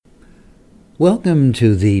Welcome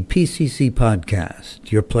to the PCC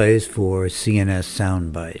Podcast, your place for CNS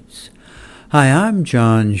sound bites. Hi, I'm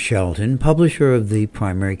John Shelton, publisher of the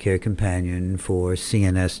Primary Care Companion for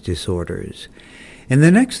CNS Disorders. In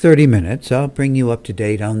the next 30 minutes, I'll bring you up to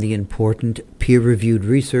date on the important peer-reviewed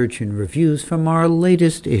research and reviews from our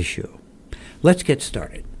latest issue. Let's get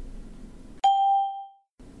started.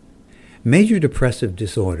 Major depressive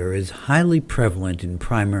disorder is highly prevalent in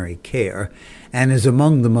primary care and is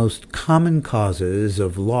among the most common causes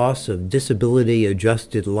of loss of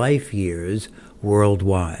disability-adjusted life years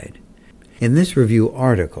worldwide. In this review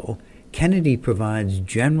article, Kennedy provides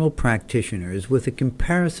general practitioners with a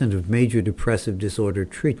comparison of major depressive disorder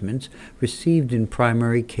treatments received in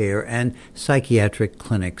primary care and psychiatric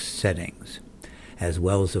clinic settings, as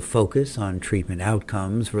well as a focus on treatment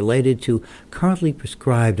outcomes related to currently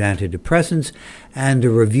prescribed antidepressants and a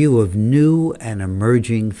review of new and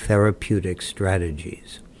emerging therapeutic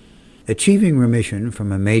strategies. Achieving remission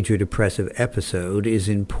from a major depressive episode is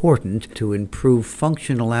important to improve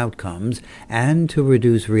functional outcomes and to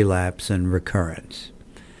reduce relapse and recurrence.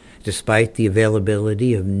 Despite the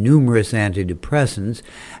availability of numerous antidepressants,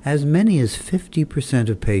 as many as 50%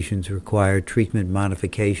 of patients require treatment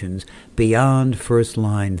modifications beyond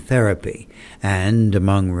first-line therapy, and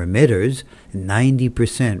among remitters,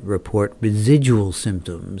 90% report residual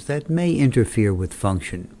symptoms that may interfere with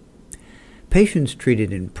function. Patients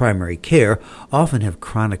treated in primary care often have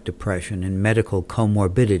chronic depression and medical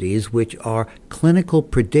comorbidities which are clinical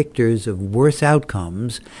predictors of worse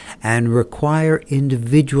outcomes and require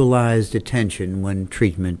individualized attention when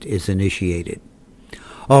treatment is initiated.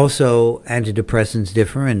 Also, antidepressants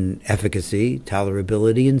differ in efficacy,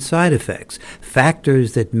 tolerability, and side effects,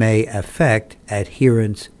 factors that may affect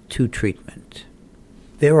adherence to treatment.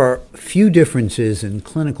 There are few differences in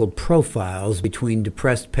clinical profiles between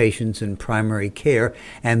depressed patients in primary care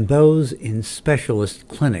and those in specialist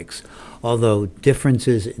clinics, although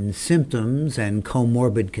differences in symptoms and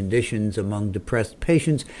comorbid conditions among depressed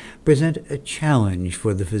patients present a challenge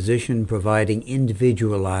for the physician providing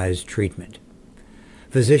individualized treatment.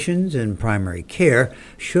 Physicians in primary care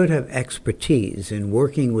should have expertise in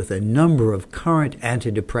working with a number of current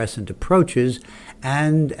antidepressant approaches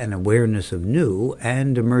and an awareness of new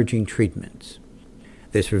and emerging treatments.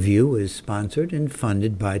 This review is sponsored and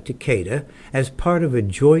funded by Takeda as part of a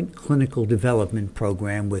joint clinical development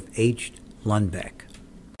program with H. Lundbeck.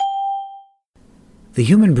 The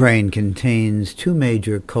human brain contains two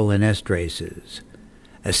major cholinesterases,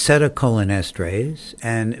 acetylcholinesterase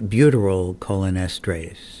and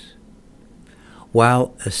butyrylcholinesterase. While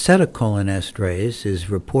acetylcholinesterase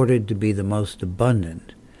is reported to be the most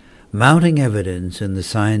abundant, mounting evidence in the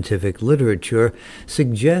scientific literature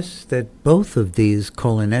suggests that both of these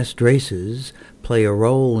cholinesterases play a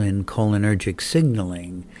role in cholinergic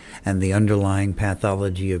signaling and the underlying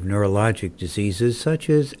pathology of neurologic diseases such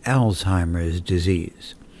as Alzheimer's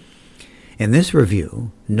disease. In this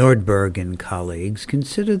review, Nordberg and colleagues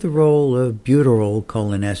consider the role of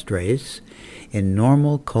butyrylcholinesterase in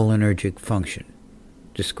normal cholinergic function,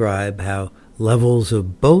 describe how levels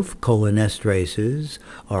of both cholinesterases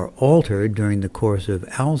are altered during the course of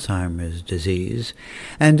Alzheimer's disease,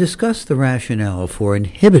 and discuss the rationale for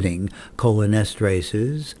inhibiting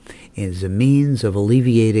cholinesterases as a means of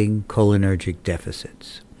alleviating cholinergic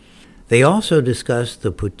deficits. They also discuss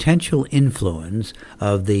the potential influence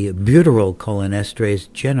of the butyrylcholinesterase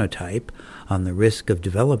genotype on the risk of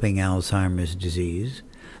developing Alzheimer's disease,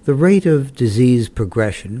 the rate of disease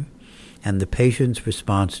progression, and the patient's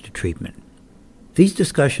response to treatment. These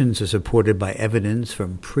discussions are supported by evidence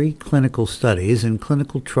from preclinical studies and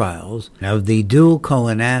clinical trials of the dual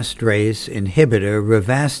cholinesterase inhibitor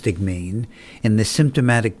rivastigmine in the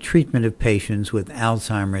symptomatic treatment of patients with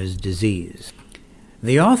Alzheimer's disease.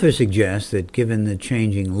 The author suggests that given the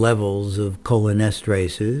changing levels of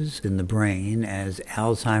cholinesterases in the brain as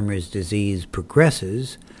Alzheimer's disease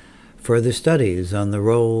progresses, further studies on the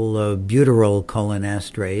role of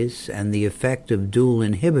butyrylcholinesterase and the effect of dual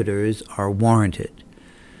inhibitors are warranted.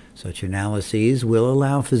 Such analyses will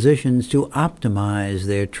allow physicians to optimize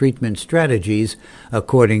their treatment strategies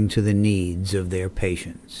according to the needs of their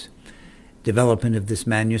patients. Development of this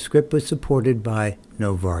manuscript was supported by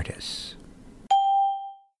Novartis.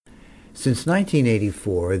 Since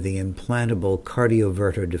 1984, the implantable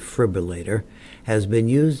cardioverter defibrillator has been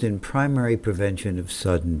used in primary prevention of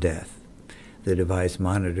sudden death. The device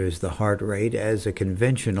monitors the heart rate as a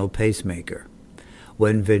conventional pacemaker.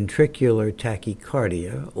 When ventricular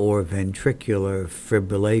tachycardia or ventricular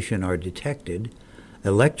fibrillation are detected,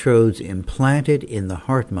 electrodes implanted in the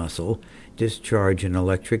heart muscle discharge an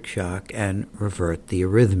electric shock and revert the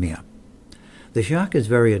arrhythmia. The shock is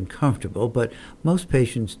very uncomfortable, but most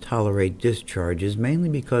patients tolerate discharges mainly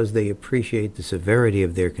because they appreciate the severity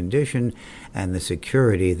of their condition and the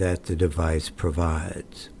security that the device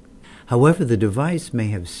provides. However, the device may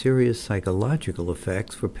have serious psychological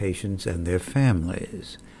effects for patients and their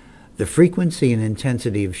families. The frequency and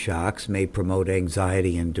intensity of shocks may promote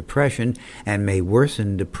anxiety and depression and may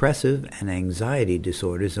worsen depressive and anxiety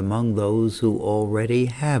disorders among those who already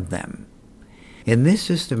have them. In this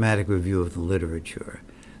systematic review of the literature,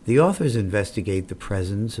 the authors investigate the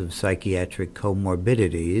presence of psychiatric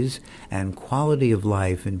comorbidities and quality of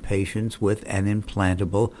life in patients with an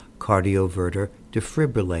implantable cardioverter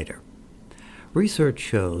defibrillator. Research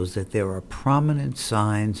shows that there are prominent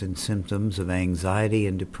signs and symptoms of anxiety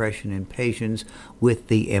and depression in patients with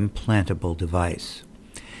the implantable device.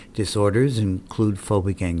 Disorders include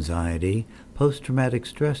phobic anxiety, post-traumatic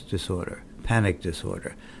stress disorder, panic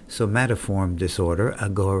disorder, somatoform disorder,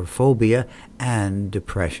 agoraphobia, and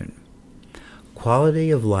depression. Quality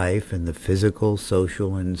of life in the physical,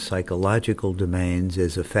 social, and psychological domains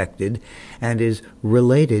is affected and is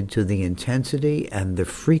related to the intensity and the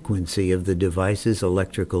frequency of the device's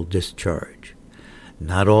electrical discharge.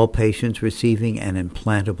 Not all patients receiving an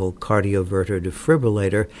implantable cardioverter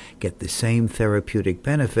defibrillator get the same therapeutic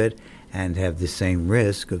benefit and have the same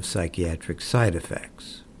risk of psychiatric side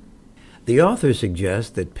effects. The authors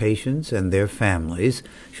suggest that patients and their families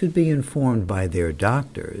should be informed by their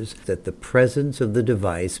doctors that the presence of the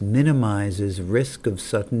device minimizes risk of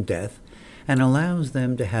sudden death and allows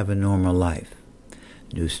them to have a normal life.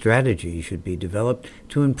 New strategies should be developed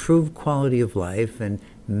to improve quality of life and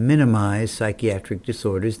minimize psychiatric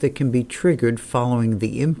disorders that can be triggered following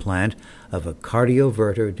the implant of a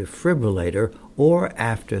cardioverter defibrillator or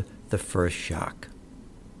after the first shock.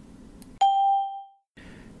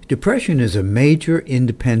 Depression is a major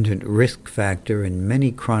independent risk factor in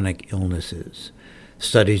many chronic illnesses.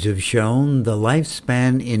 Studies have shown the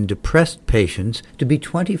lifespan in depressed patients to be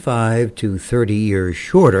 25 to 30 years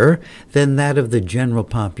shorter than that of the general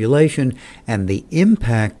population, and the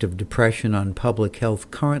impact of depression on public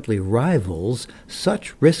health currently rivals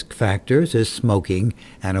such risk factors as smoking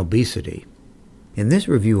and obesity. In this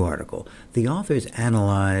review article, the authors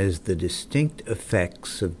analyzed the distinct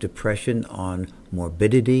effects of depression on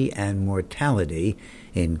morbidity and mortality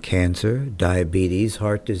in cancer, diabetes,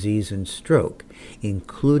 heart disease, and stroke,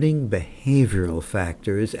 including behavioral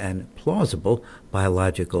factors and plausible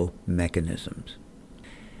biological mechanisms.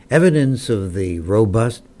 Evidence of the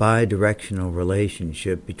robust bidirectional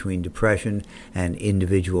relationship between depression and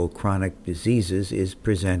individual chronic diseases is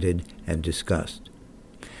presented and discussed.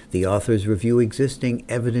 The authors review existing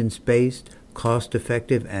evidence-based,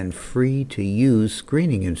 cost-effective, and free-to-use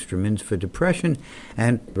screening instruments for depression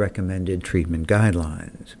and recommended treatment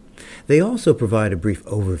guidelines. They also provide a brief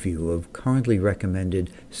overview of currently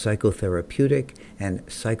recommended psychotherapeutic and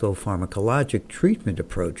psychopharmacologic treatment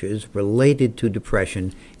approaches related to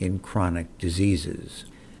depression in chronic diseases.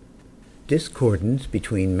 Discordance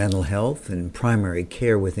between mental health and primary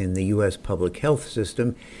care within the U.S. public health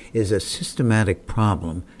system is a systematic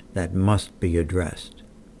problem that must be addressed.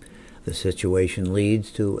 The situation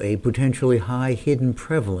leads to a potentially high hidden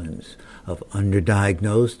prevalence of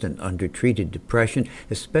underdiagnosed and undertreated depression,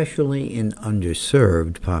 especially in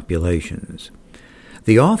underserved populations.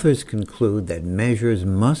 The authors conclude that measures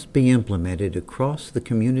must be implemented across the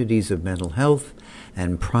communities of mental health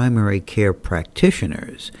and primary care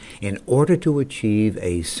practitioners in order to achieve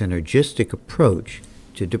a synergistic approach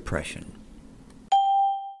to depression.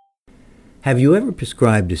 Have you ever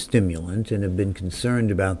prescribed a stimulant and have been concerned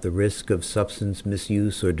about the risk of substance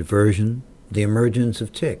misuse or diversion, the emergence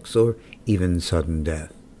of tics, or even sudden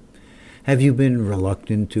death? Have you been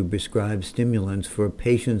reluctant to prescribe stimulants for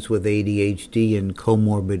patients with ADHD and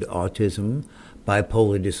comorbid autism,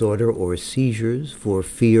 bipolar disorder, or seizures for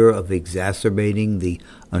fear of exacerbating the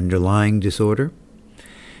underlying disorder?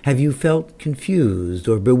 Have you felt confused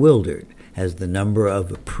or bewildered as the number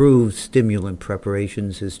of approved stimulant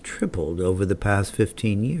preparations has tripled over the past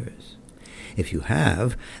 15 years? If you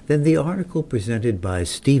have, then the article presented by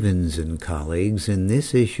Stevens and colleagues in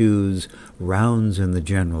this issue's Rounds in the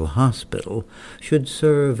General Hospital should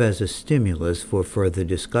serve as a stimulus for further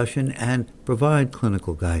discussion and provide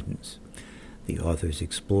clinical guidance. The authors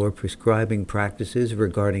explore prescribing practices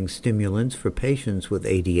regarding stimulants for patients with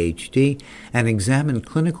ADHD and examine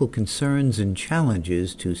clinical concerns and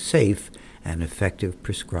challenges to safe and effective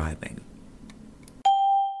prescribing.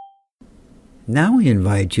 Now we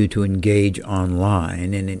invite you to engage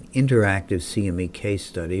online in an interactive CME case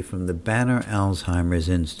study from the Banner Alzheimer's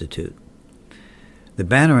Institute. The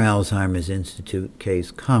Banner Alzheimer's Institute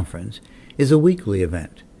Case Conference is a weekly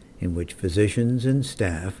event in which physicians and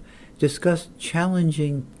staff discuss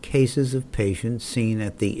challenging cases of patients seen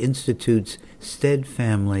at the Institute's Stead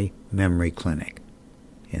Family Memory Clinic.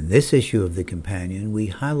 In this issue of The Companion, we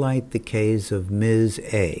highlight the case of Ms.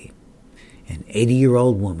 A., an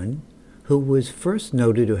 80-year-old woman who was first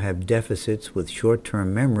noted to have deficits with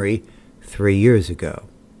short-term memory 3 years ago.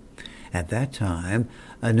 At that time,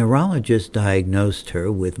 a neurologist diagnosed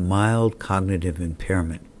her with mild cognitive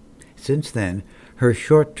impairment. Since then, her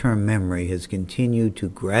short-term memory has continued to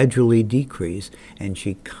gradually decrease, and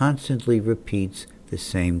she constantly repeats the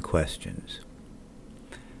same questions.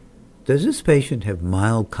 Does this patient have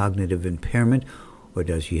mild cognitive impairment, or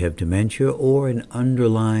does she have dementia or an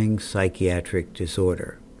underlying psychiatric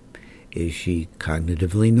disorder? Is she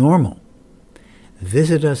cognitively normal?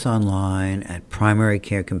 Visit us online at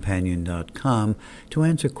primarycarecompanion.com to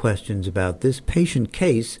answer questions about this patient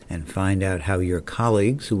case and find out how your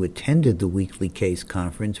colleagues who attended the weekly case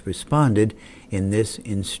conference responded in this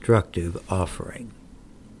instructive offering.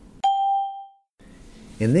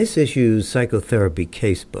 In this issue's psychotherapy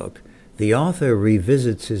casebook, the author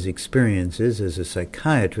revisits his experiences as a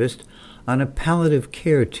psychiatrist on a palliative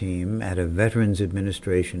care team at a Veterans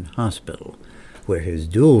Administration hospital, where his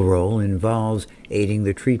dual role involves aiding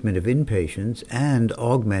the treatment of inpatients and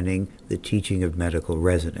augmenting the teaching of medical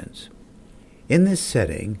residents. In this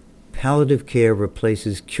setting, palliative care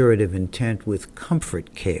replaces curative intent with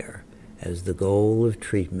comfort care as the goal of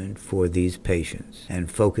treatment for these patients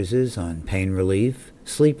and focuses on pain relief,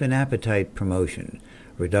 sleep and appetite promotion,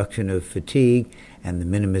 reduction of fatigue, and the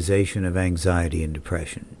minimization of anxiety and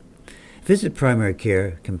depression. Visit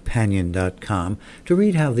primarycarecompanion.com to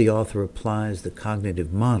read how the author applies the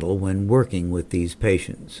cognitive model when working with these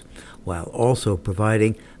patients, while also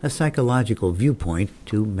providing a psychological viewpoint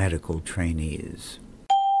to medical trainees.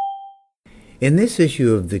 In this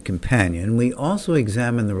issue of The Companion, we also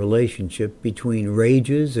examine the relationship between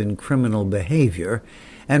rages and criminal behavior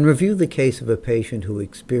and review the case of a patient who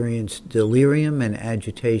experienced delirium and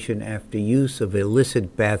agitation after use of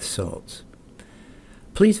illicit bath salts.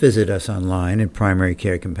 Please visit us online at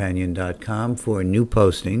primarycarecompanion.com for new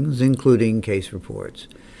postings, including case reports,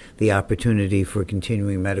 the opportunity for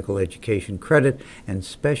continuing medical education credit, and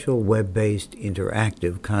special web-based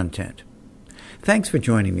interactive content. Thanks for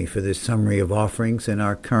joining me for this summary of offerings in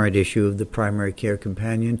our current issue of the Primary Care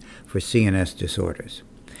Companion for CNS Disorders.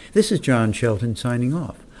 This is John Shelton signing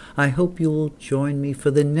off. I hope you'll join me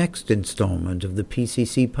for the next installment of the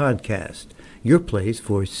PCC podcast, your place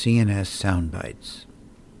for CNS Soundbites.